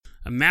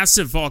a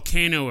massive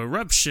volcano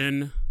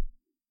eruption.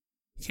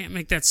 Can't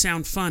make that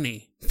sound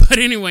funny. But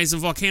anyways, a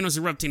volcano's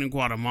erupting in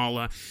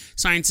Guatemala.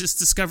 Scientists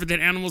discovered that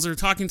animals are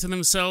talking to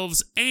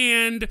themselves,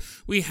 and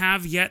we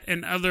have yet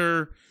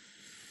another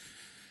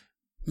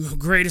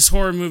greatest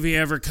horror movie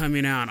ever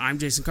coming out. I'm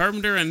Jason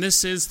Carpenter, and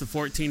this is The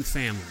 14th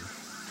Family.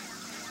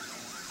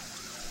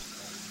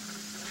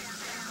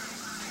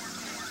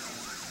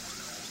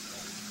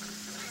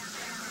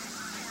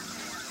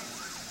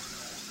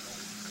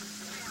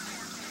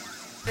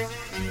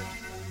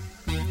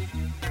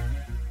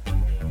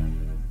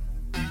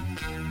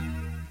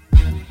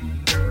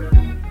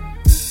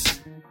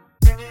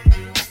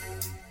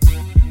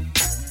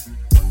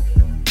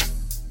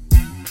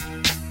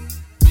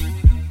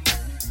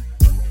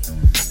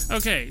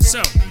 Okay,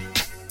 so,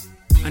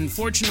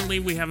 unfortunately,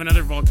 we have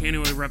another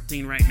volcano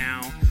erupting right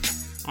now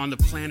on the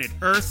planet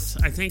Earth.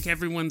 I think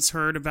everyone's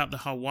heard about the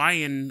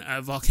Hawaiian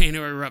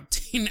volcano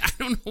erupting. I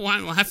don't know why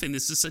I'm laughing.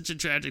 This is such a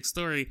tragic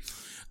story.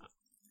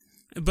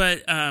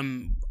 But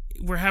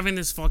we're having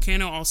this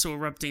volcano also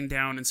erupting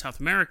down in South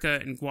America,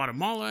 in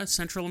Guatemala,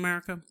 Central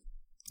America.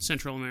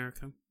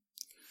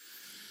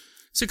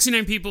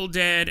 69 people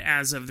dead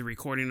as of the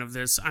recording of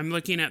this. I'm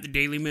looking at the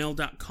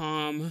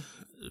dailymail.com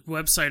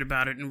website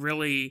about it, and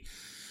really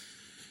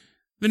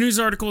the news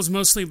article is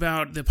mostly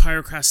about the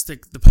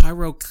pyroclastic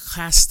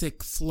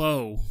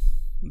flow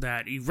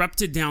that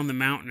erupted down the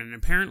mountain. And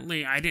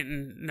apparently, I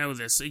didn't know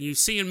this, you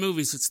see in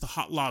movies it's the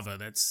hot lava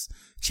that's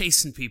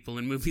chasing people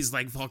in movies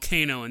like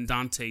Volcano and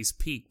Dante's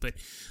Peak, but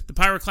the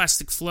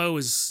pyroclastic flow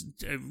is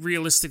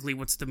realistically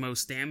what's the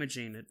most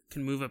damaging. It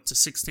can move up to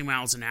 60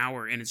 miles an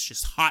hour, and it's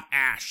just hot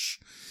ash.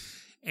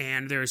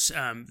 And there's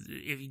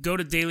if you go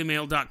to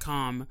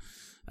dailymail.com,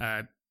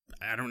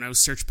 I don't know,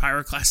 search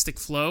pyroclastic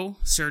flow,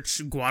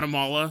 search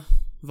Guatemala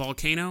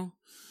volcano.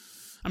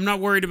 I'm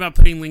not worried about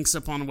putting links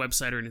up on the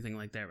website or anything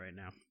like that right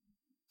now.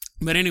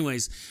 But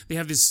anyways, they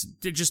have this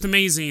just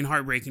amazing,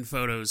 heartbreaking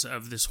photos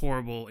of this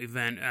horrible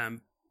event.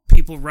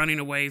 People running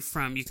away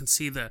from, you can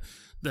see the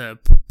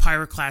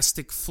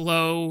pyroclastic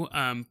flow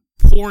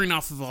pouring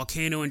off a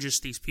volcano and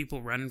just these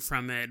people running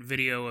from it.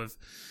 Video of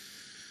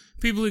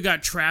people who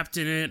got trapped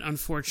in it,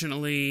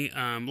 unfortunately.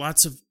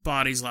 Lots of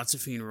bodies, lots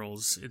of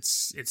funerals.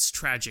 It's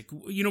tragic.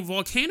 You know,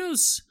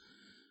 volcanoes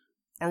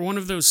are one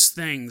of those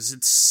things.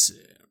 It's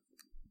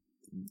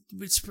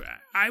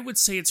I would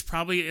say it's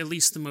probably at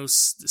least the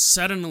most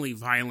suddenly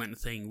violent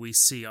thing we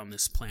see on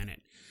this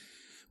planet.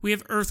 We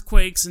have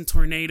earthquakes and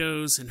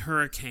tornadoes and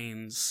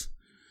hurricanes,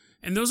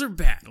 and those are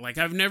bad. Like,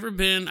 I've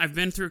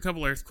been through a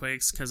couple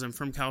earthquakes because I'm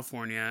from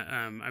California.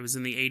 I was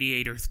in the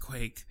 88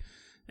 earthquake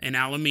in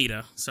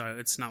Alameda, so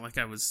it's not like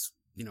I was,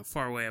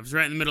 far away. I was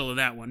right in the middle of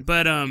that one.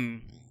 But,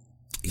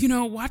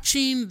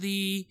 watching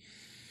the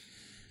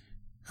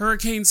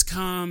hurricanes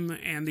come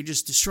and they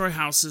just destroy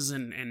houses,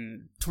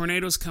 and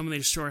tornadoes come and they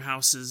destroy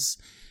houses,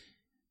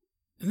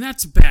 and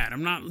that's bad.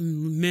 I'm not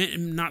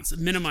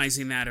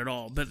minimizing that at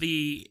all. But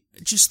the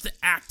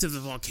act of the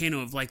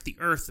volcano, of like the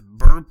earth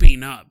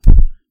burping up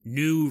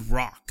new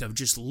rock, of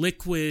just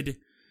liquid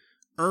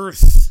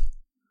earth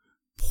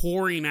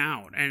pouring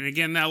out. And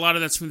again, a lot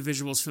of that's from the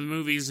visuals from the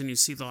movies, and you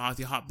see the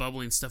hot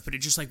bubbling stuff, but it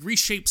just like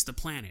reshapes the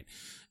planet.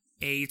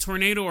 A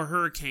tornado or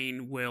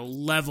hurricane will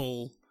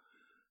level,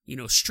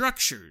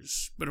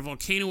 structures, but a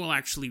volcano will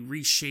actually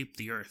reshape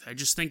the earth. I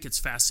just think it's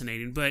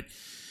fascinating, but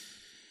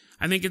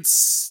I think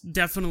it's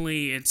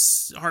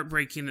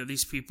heartbreaking that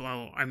these people,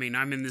 I'm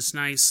in this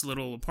nice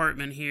little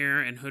apartment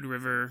here in Hood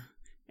River,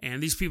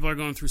 and these people are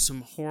going through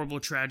some horrible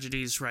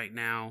tragedies right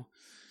now.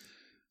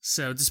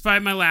 So,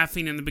 despite my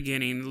laughing in the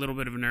beginning, a little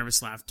bit of a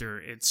nervous laughter,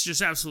 it's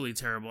just absolutely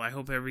terrible. I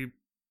hope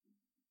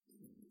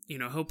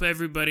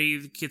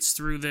everybody gets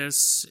through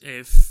this.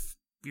 If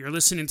you're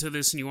listening to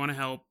this and you want to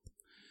help,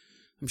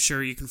 I'm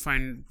sure you can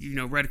find,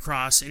 Red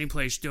Cross, any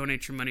place,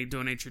 donate your money,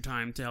 donate your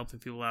time to help the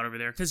people out over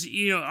there. Because,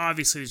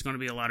 obviously there's going to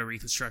be a lot of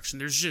reconstruction.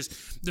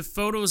 The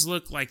photos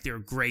look like they're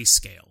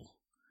grayscale,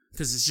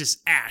 because it's just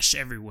ash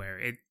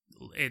everywhere.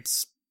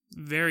 It's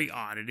very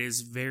odd. It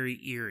is very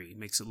eerie. It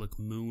makes it look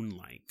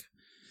moon-like.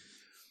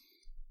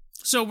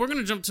 So we're going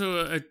to jump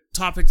to a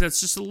topic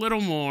that's just a little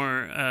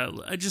more,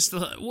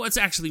 it's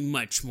actually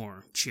much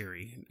more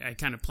cheery. I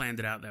kind of planned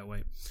it out that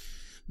way.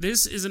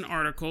 This is an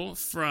article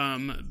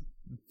from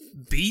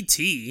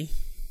BT,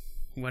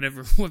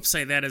 whatever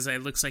website that is.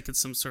 It looks like it's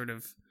some sort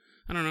of,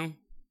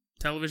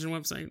 television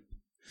website.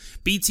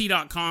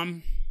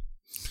 BT.com.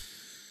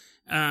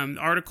 The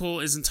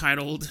article is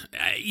entitled,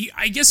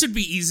 I guess it'd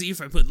be easy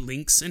if I put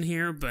links in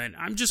here, but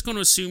I'm just going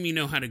to assume you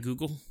know how to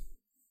Google.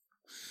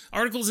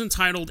 Article is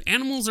entitled,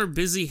 "Animals Are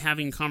Busy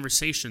Having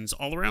Conversations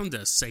All Around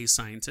Us, Say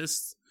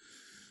Scientists."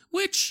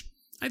 Which,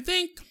 I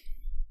think,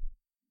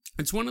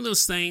 it's one of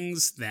those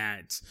things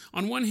that,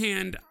 on one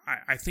hand,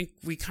 I think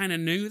we kind of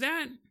knew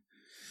that,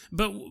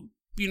 but,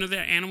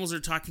 that animals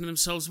are talking to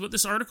themselves. What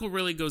this article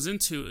really goes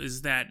into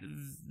is that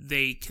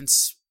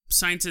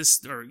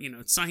scientists, or,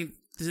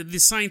 the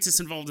scientists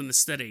involved in the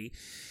study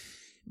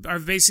are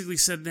basically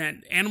said that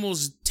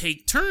animals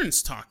take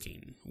turns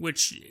talking,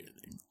 which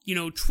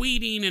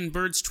tweeting and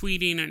birds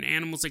tweeting and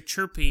animals like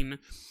chirping,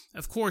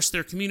 of course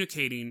they're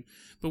communicating,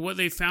 but what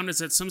they found is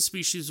that some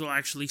species will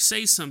actually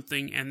say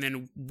something and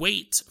then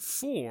wait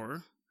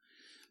for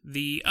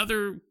the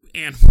other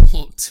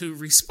animal to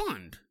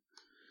respond.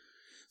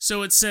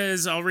 So it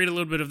says, I'll read a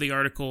little bit of the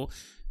article.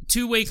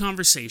 Two-way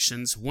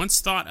conversations, once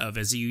thought of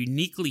as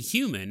uniquely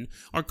human,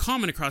 are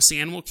common across the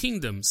animal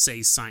kingdom,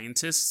 say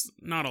scientists.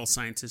 Not all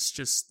scientists,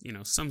 just,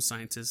 some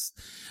scientists.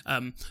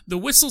 The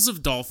whistles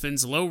of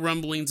dolphins, low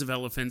rumblings of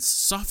elephants,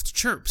 soft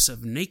chirps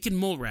of naked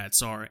mole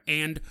rats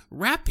and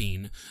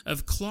rapping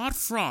of clawed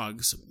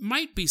frogs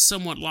might be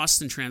somewhat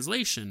lost in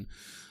translation.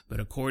 But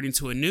according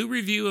to a new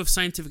review of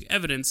scientific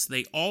evidence,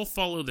 they all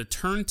follow the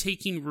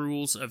turn-taking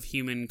rules of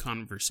human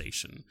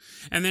conversation.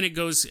 And then it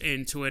goes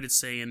into it. It's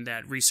saying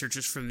that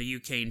researchers from the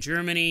UK and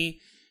Germany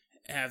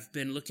have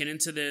been looking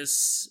into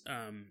this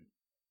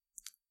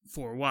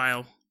for a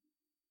while.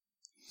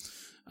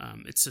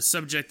 It's a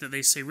subject that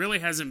they say really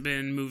hasn't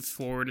been moved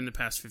forward in the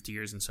past 50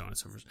 years and so on and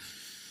so forth.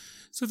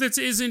 So that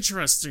is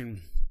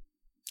interesting.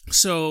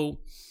 So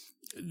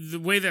the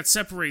way that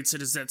separates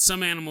it is that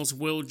some animals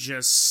will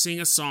just sing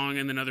a song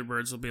and then other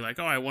birds will be like,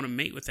 oh, I want to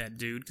mate with that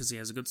dude because he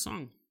has a good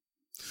song.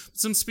 But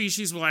some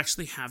species will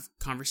actually have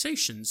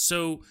conversations.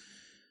 So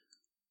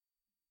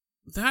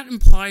that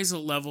implies a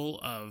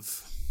level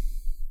of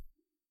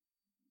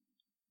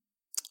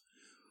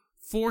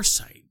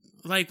foresight.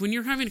 Like when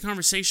you're having a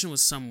conversation with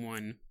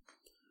someone,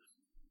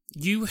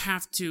 you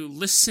have to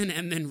listen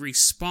and then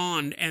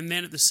respond, and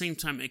then at the same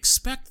time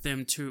expect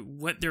them to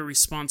what their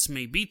response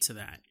may be to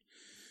that.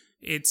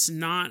 It's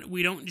not,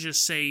 we don't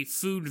just say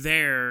food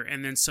there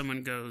and then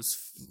someone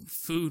goes,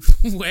 food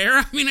where?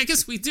 I mean, I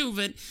guess we do,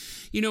 but,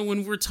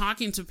 when we're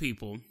talking to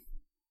people,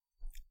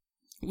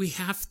 we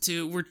have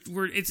to,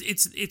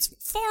 it's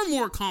far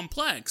more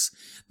complex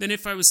than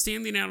if I was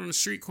standing out on a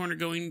street corner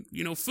going,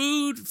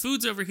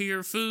 food's over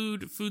here,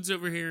 food's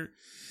over here.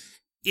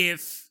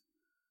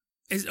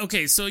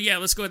 Okay, so yeah,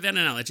 let's go with that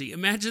analogy.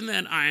 Imagine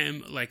that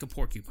I'm like a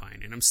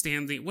porcupine and I'm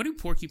standing... What do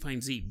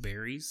porcupines eat?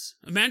 Berries?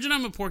 Imagine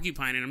I'm a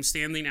porcupine and I'm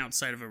standing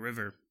outside of a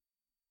river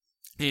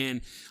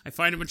and I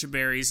find a bunch of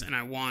berries and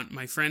I want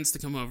my friends to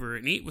come over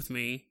and eat with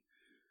me.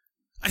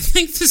 I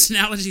think this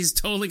analogy has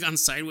totally gone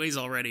sideways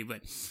already,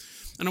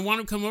 and I want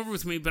them to come over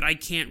with me, but I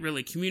can't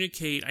really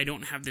communicate. I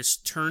don't have this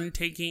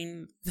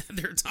turn-taking that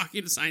they're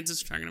talking to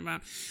scientists talking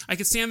about. I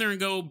could stand there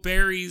and go,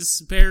 berries,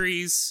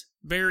 berries...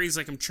 Berries,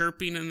 like I'm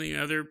chirping and the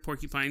other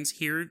porcupines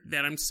hear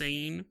that I'm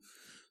saying,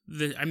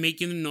 I'm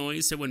making the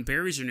noise that when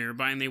berries are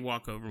nearby and they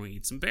walk over and we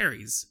eat some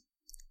berries.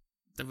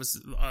 That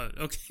was,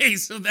 okay,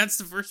 so that's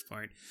the first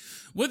part.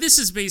 What this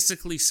is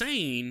basically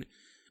saying,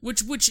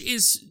 which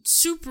is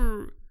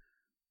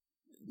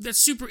that's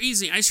super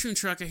easy. Ice cream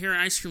truck, I hear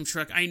an ice cream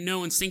truck, I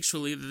know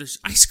instinctually that there's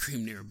ice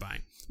cream nearby.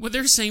 What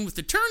they're saying with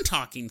the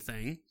turn-talking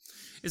thing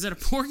is that a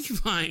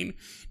porcupine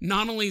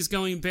not only is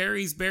going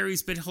berries,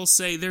 berries, but he'll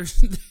say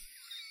there's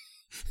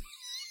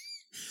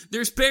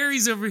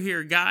berries over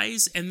here,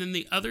 guys. And then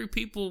the other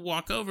people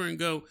walk over and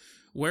go,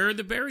 where are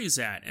the berries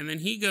at? And then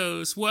he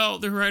goes, well,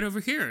 they're right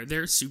over here.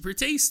 They're super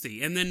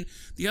tasty. And then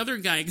the other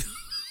guy goes,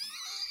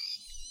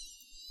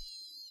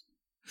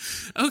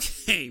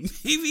 okay,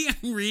 maybe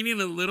I'm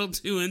reading a little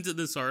too into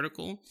this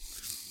article.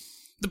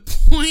 The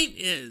point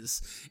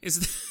is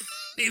that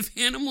if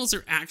animals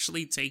are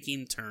actually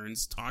taking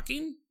turns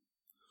talking,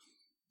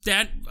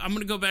 that I'm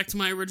going to go back to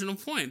my original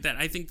point, that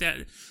I think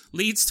that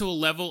leads to a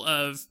level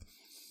of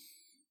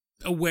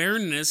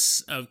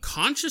awareness, of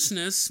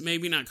consciousness,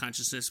 maybe not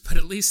consciousness, but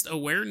at least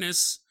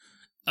awareness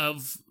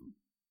of,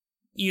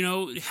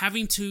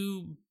 having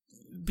to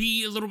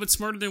be a little bit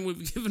smarter than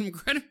we've given them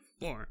credit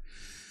for.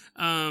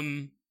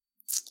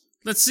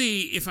 Let's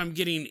see if I'm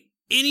getting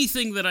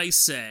anything that I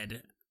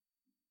said,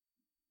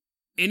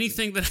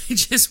 anything that I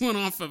just went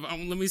off of.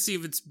 Let me see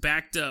if it's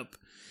backed up.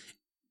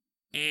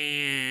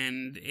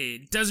 And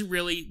it doesn't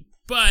really,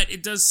 but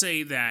it does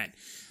say that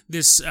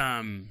this,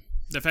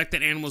 the fact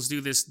that animals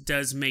do this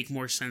does make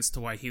more sense to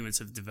why humans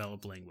have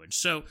developed language.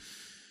 So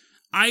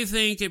I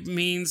think it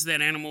means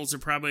that animals are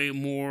probably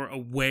more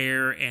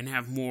aware and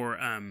have more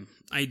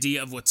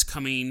idea of what's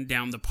coming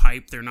down the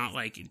pipe. They're not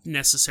like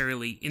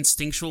necessarily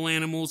instinctual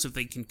animals if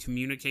they can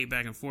communicate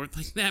back and forth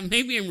like that.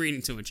 Maybe I'm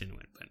reading too much into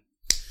it, but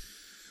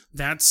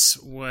that's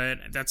what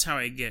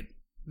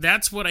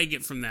I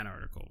get from that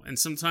article. And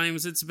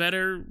sometimes it's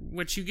better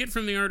what you get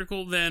from the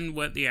article than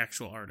what the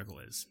actual article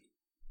is.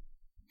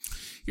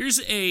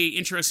 Here's a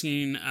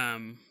interesting,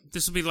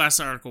 this will be the last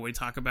article we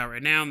talk about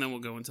right now, and then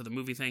we'll go into the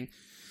movie thing.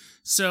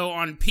 So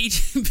on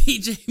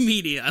PJ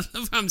Media, I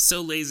love how I'm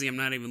so lazy I'm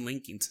not even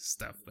linking to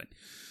stuff, but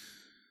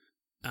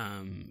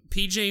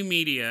PJ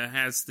Media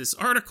has this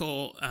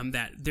article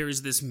that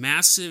there's this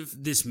massive,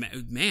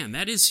 man,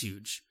 that is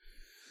huge.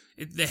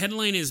 The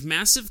headline is,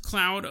 Massive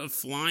Cloud of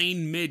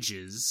Flying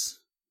Midges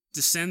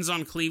Descends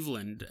on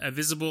Cleveland,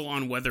 Visible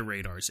on Weather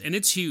Radars. And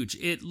it's huge.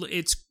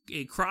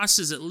 It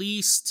crosses at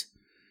least...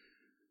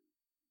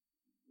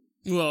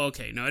 Well,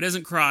 okay, no, it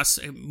doesn't cross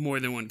more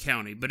than one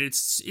county, but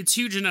it's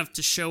huge enough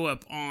to show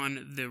up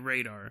on the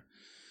radar.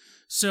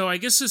 So I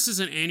guess this is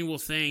an annual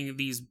thing.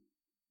 These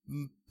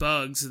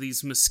bugs,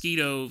 these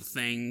mosquito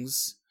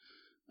things,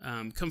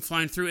 come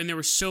flying through, and there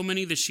were so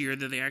many this year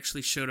that they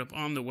actually showed up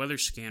on the weather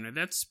scanner.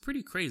 That's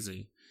pretty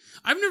crazy.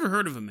 I've never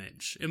heard of a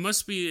midge. It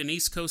must be an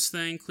East Coast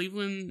thing.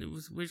 Cleveland,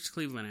 where's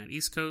Cleveland at?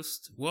 East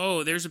Coast?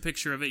 Whoa, there's a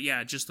picture of it.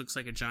 Yeah, it just looks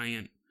like a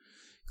giant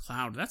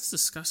cloud. That's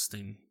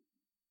disgusting.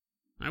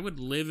 I would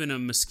live in a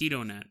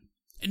mosquito net.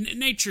 And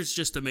nature's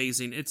just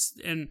amazing.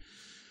 And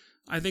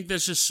I think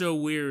that's just so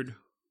weird.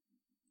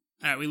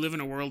 We live in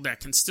a world that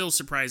can still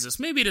surprise us.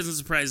 Maybe it doesn't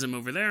surprise them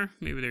over there.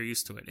 Maybe they're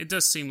used to it. It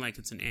does seem like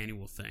it's an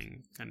annual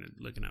thing, kind of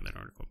looking at that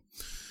article.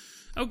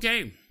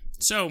 Okay,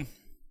 so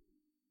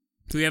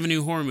we have a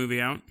new horror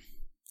movie out.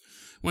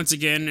 Once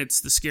again,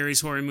 it's the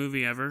scariest horror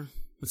movie ever.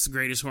 It's the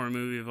greatest horror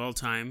movie of all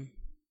time.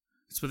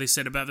 That's what they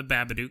said about the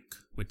Babadook,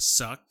 which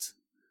sucked.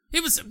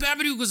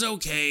 Babadook was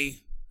okay.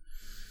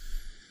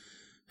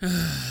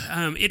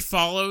 It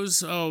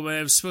Follows. Oh,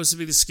 it was supposed to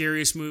be the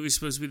scariest movie.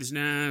 Supposed to be this.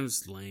 Nah, it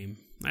was lame.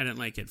 I didn't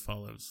like It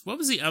Follows. What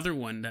was the other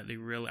one that they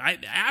really...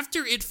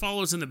 after It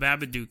Follows and the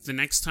Babadook, the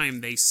next time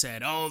they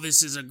said, oh,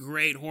 this is a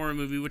great horror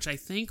movie, which I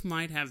think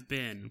might have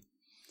been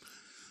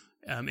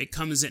It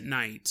Comes at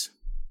Night.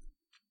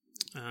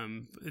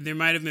 There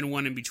might have been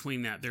one in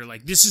between that. They're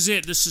like, this is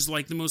it. This is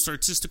like the most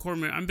artistic horror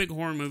movie. I'm a big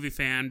horror movie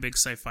fan, big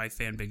sci-fi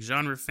fan, big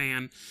genre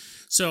fan.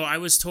 So I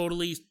was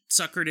totally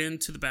suckered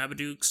into the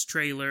Babadook's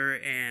trailer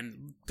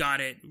and got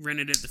it,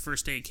 rented it the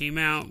first day it came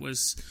out,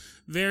 was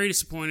very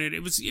disappointed.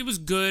 It was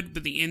good,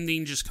 but the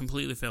ending just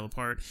completely fell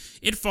apart.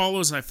 It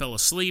Follows, I fell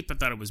asleep. I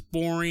thought it was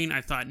boring.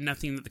 I thought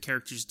nothing that the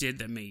characters did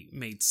that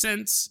made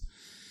sense.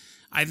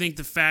 I think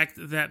the fact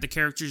that the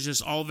characters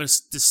just all of a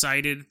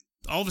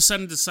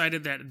sudden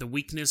decided that the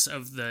weakness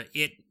of the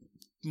It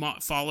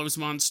Follows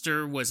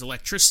monster was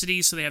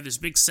electricity, so they have this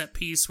big set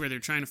piece where they're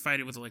trying to fight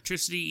it with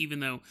electricity, even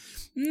though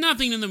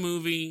nothing in the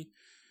movie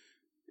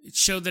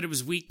showed that it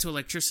was weak to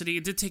electricity.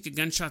 It did take a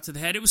gunshot to the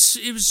head. It was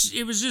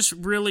just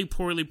really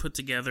poorly put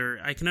together.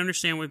 I can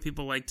understand why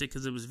people liked it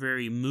because it was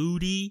very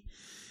moody,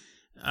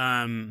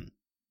 but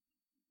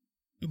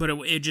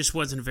it just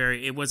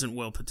wasn't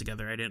well put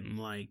together. I didn't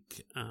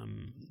like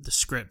the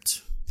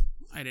script.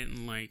 I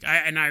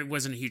I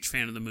wasn't a huge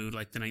fan of the mood,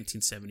 like the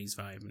 1970s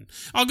vibe. And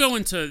I'll go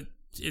into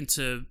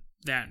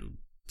that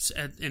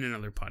in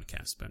another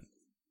podcast, but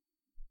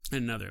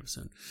in another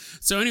episode.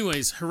 So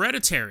anyways,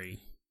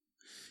 Hereditary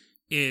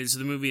is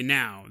the movie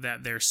now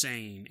that they're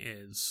saying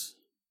is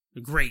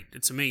great.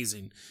 It's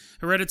amazing.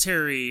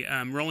 Hereditary,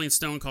 Rolling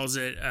Stone calls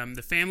it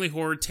the family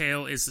horror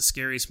tale is the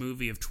scariest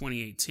movie of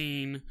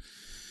 2018.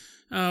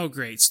 Oh,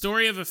 great.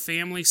 Story of a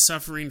family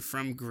suffering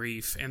from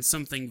grief and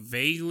something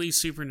vaguely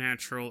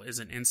supernatural is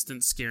an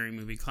instant scary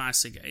movie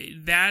classic.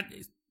 That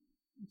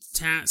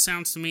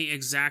sounds to me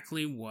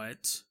exactly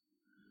what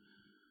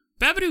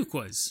Babadook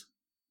was.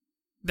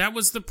 That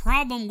was the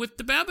problem with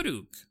the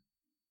Babadook.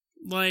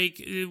 Like,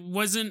 there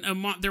wasn't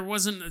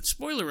a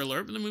spoiler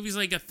alert, but the movie's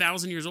like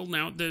 1,000 years old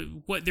now.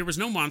 There was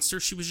no monster.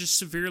 She was just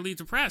severely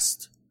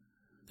depressed.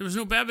 There was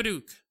no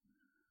Babadook.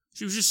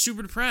 She was just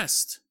super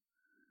depressed.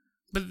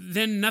 But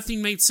then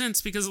nothing made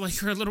sense because, like,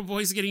 her little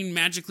boy's getting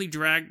magically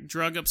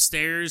drug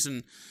upstairs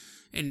and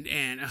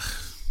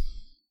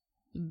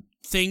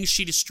things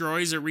she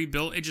destroys are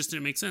rebuilt. It just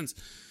didn't make sense.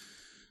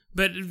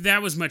 But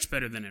that was much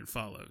better than It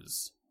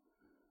Follows.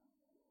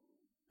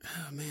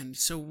 Oh, man.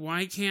 So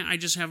why can't I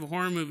just have a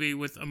horror movie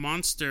with a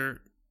monster?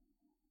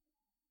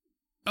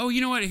 Oh, you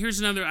know what? Here's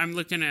another. I'm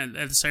looking at the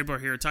sidebar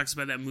here. It talks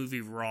about that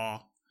movie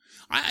Raw.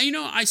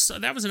 I saw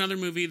that was another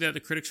movie that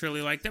the critics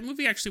really liked. That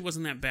movie actually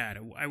wasn't that bad.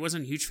 I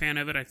wasn't a huge fan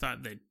of it. I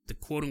thought that the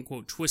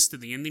quote-unquote twist of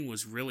the ending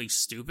was really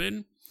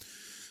stupid.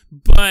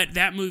 But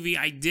that movie,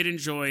 I did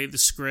enjoy the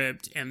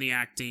script and the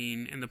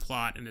acting and the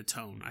plot and the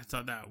tone. I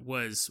thought that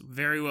was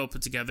very well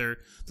put together.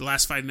 The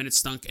last 5 minutes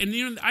stunk.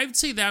 And, I would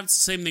say that's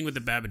the same thing with the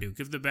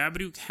Babadook. If the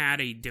Babadook had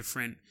a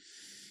different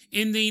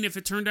ending, if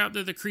it turned out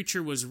that the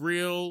creature was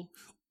real,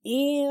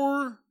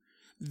 or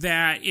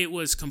that it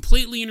was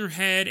completely in her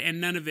head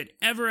and none of it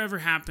ever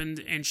happened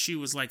and she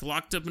was like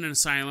locked up in an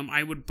asylum,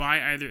 I would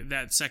buy either.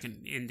 That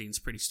second ending's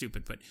pretty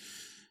stupid, but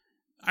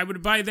I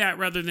would buy that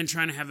rather than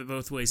trying to have it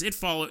both ways.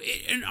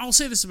 And I'll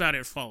say this about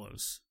It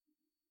Follows.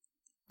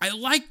 I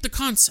like the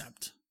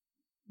concept.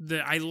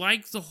 I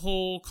like the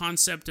whole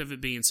concept of it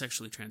being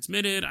sexually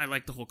transmitted. I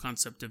like the whole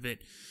concept of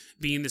it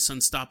being this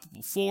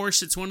unstoppable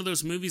force. It's one of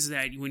those movies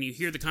that when you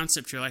hear the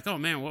concept, you're like, oh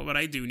man, what would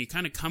I do? And you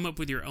kind of come up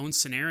with your own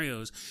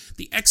scenarios.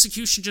 The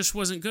execution just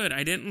wasn't good.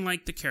 I didn't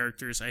like the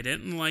characters. I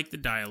didn't like the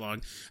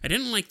dialogue. I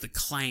didn't like the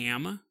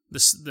clam,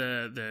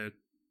 the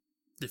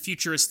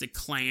futuristic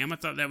clam. I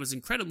thought that was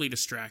incredibly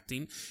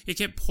distracting. It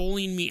kept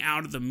pulling me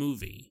out of the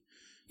movie.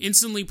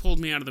 Instantly pulled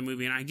me out of the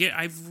movie. And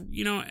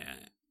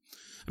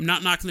I'm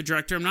not knocking the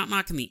director. I'm not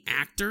knocking the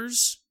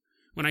actors.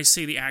 When I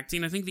say the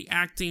acting, I think the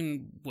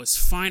acting was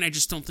fine. I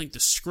just don't think the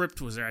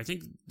script was there. I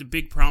think the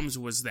big problems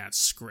was that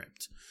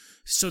script.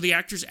 So the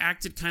actors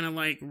acted kind of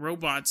like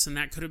robots, and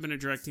that could have been a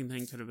directing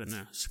thing, could have been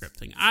a script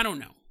thing. I don't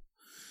know.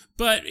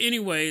 But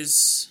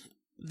anyways,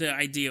 the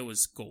idea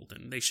was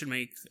golden. They should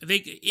make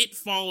It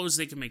Follows.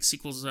 They can make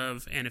sequels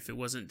of, and if it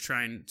wasn't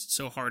trying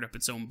so hard up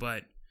its own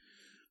butt,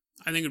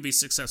 I think it would be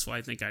successful.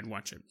 I think I'd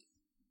watch it.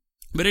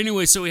 But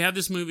anyway, so we have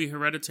this movie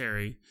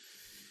Hereditary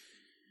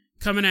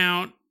coming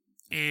out,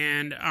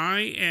 and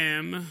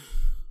I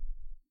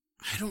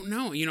don't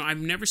know. I've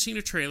never seen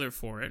a trailer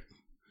for it.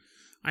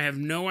 I have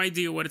no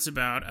idea what it's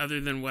about other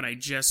than what I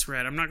just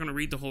read. I'm not going to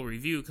read the whole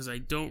review because I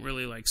don't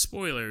really like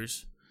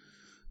spoilers.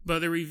 But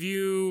the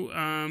review,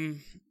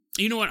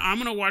 you know what? I'm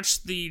going to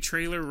watch the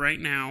trailer right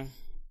now,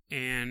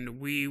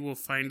 and we will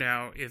find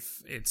out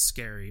if it's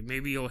scary.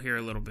 Maybe you'll hear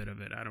a little bit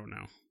of it. I don't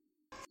know.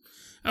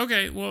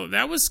 Okay, well,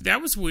 that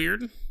was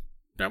weird.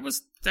 That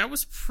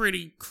was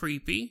pretty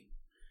creepy.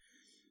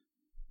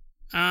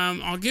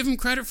 I'll give him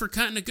credit for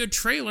cutting a good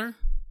trailer.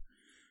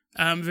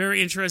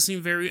 Very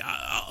interesting,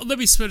 let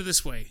me spit it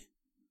this way.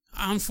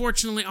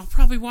 Unfortunately, I'll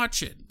probably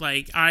watch it.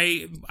 Like,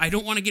 I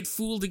don't want to get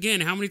fooled again.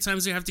 How many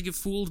times do I have to get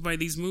fooled by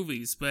these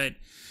movies?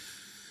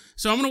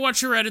 So I'm going to watch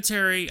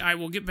Hereditary. I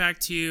will get back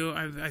to you.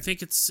 I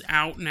think it's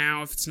out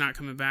now if it's not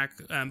coming back.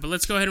 But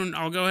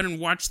I'll go ahead and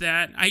watch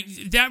that.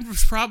 That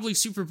was probably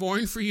super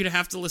boring for you to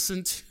have to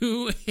listen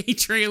to a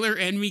trailer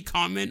and me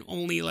comment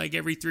only like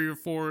every 3 or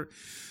 4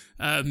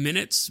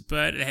 minutes,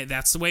 but hey,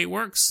 that's the way it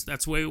works.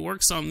 That's the way it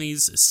works on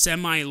these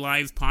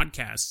semi-live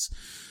podcasts.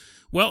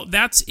 Well,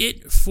 that's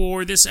it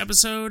for this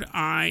episode.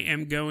 I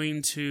am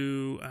going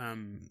to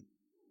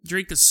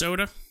drink a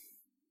soda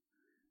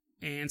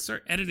and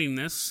start editing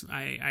this.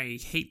 I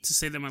hate to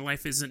say that my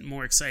life isn't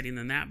more exciting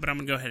than that, but I'm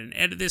going to go ahead and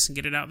edit this and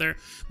get it out there.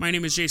 My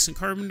name is Jason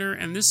Carpenter,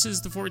 and this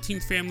is the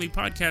 14th Family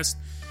Podcast.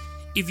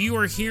 If you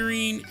are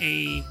hearing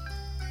a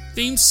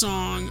theme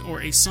song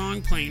or a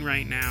song playing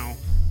right now,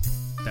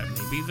 that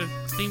may be the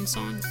theme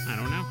song. I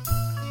don't know.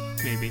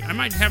 Maybe. I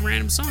might have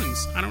random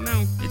songs. I don't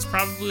know. It's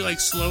probably like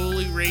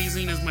slowly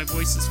raising as my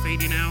voice is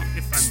fading out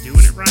if I'm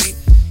doing it right.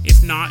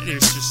 If not,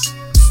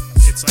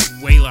 it's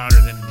like way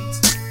louder than it needs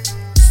to be.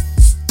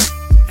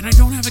 And I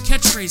don't have a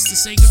catchphrase to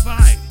say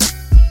goodbye.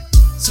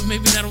 So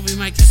maybe that'll be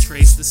my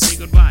catchphrase to say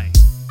goodbye.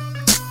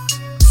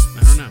 I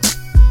don't know.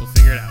 We'll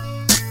figure it out.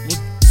 We'll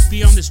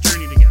be on this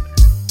journey together.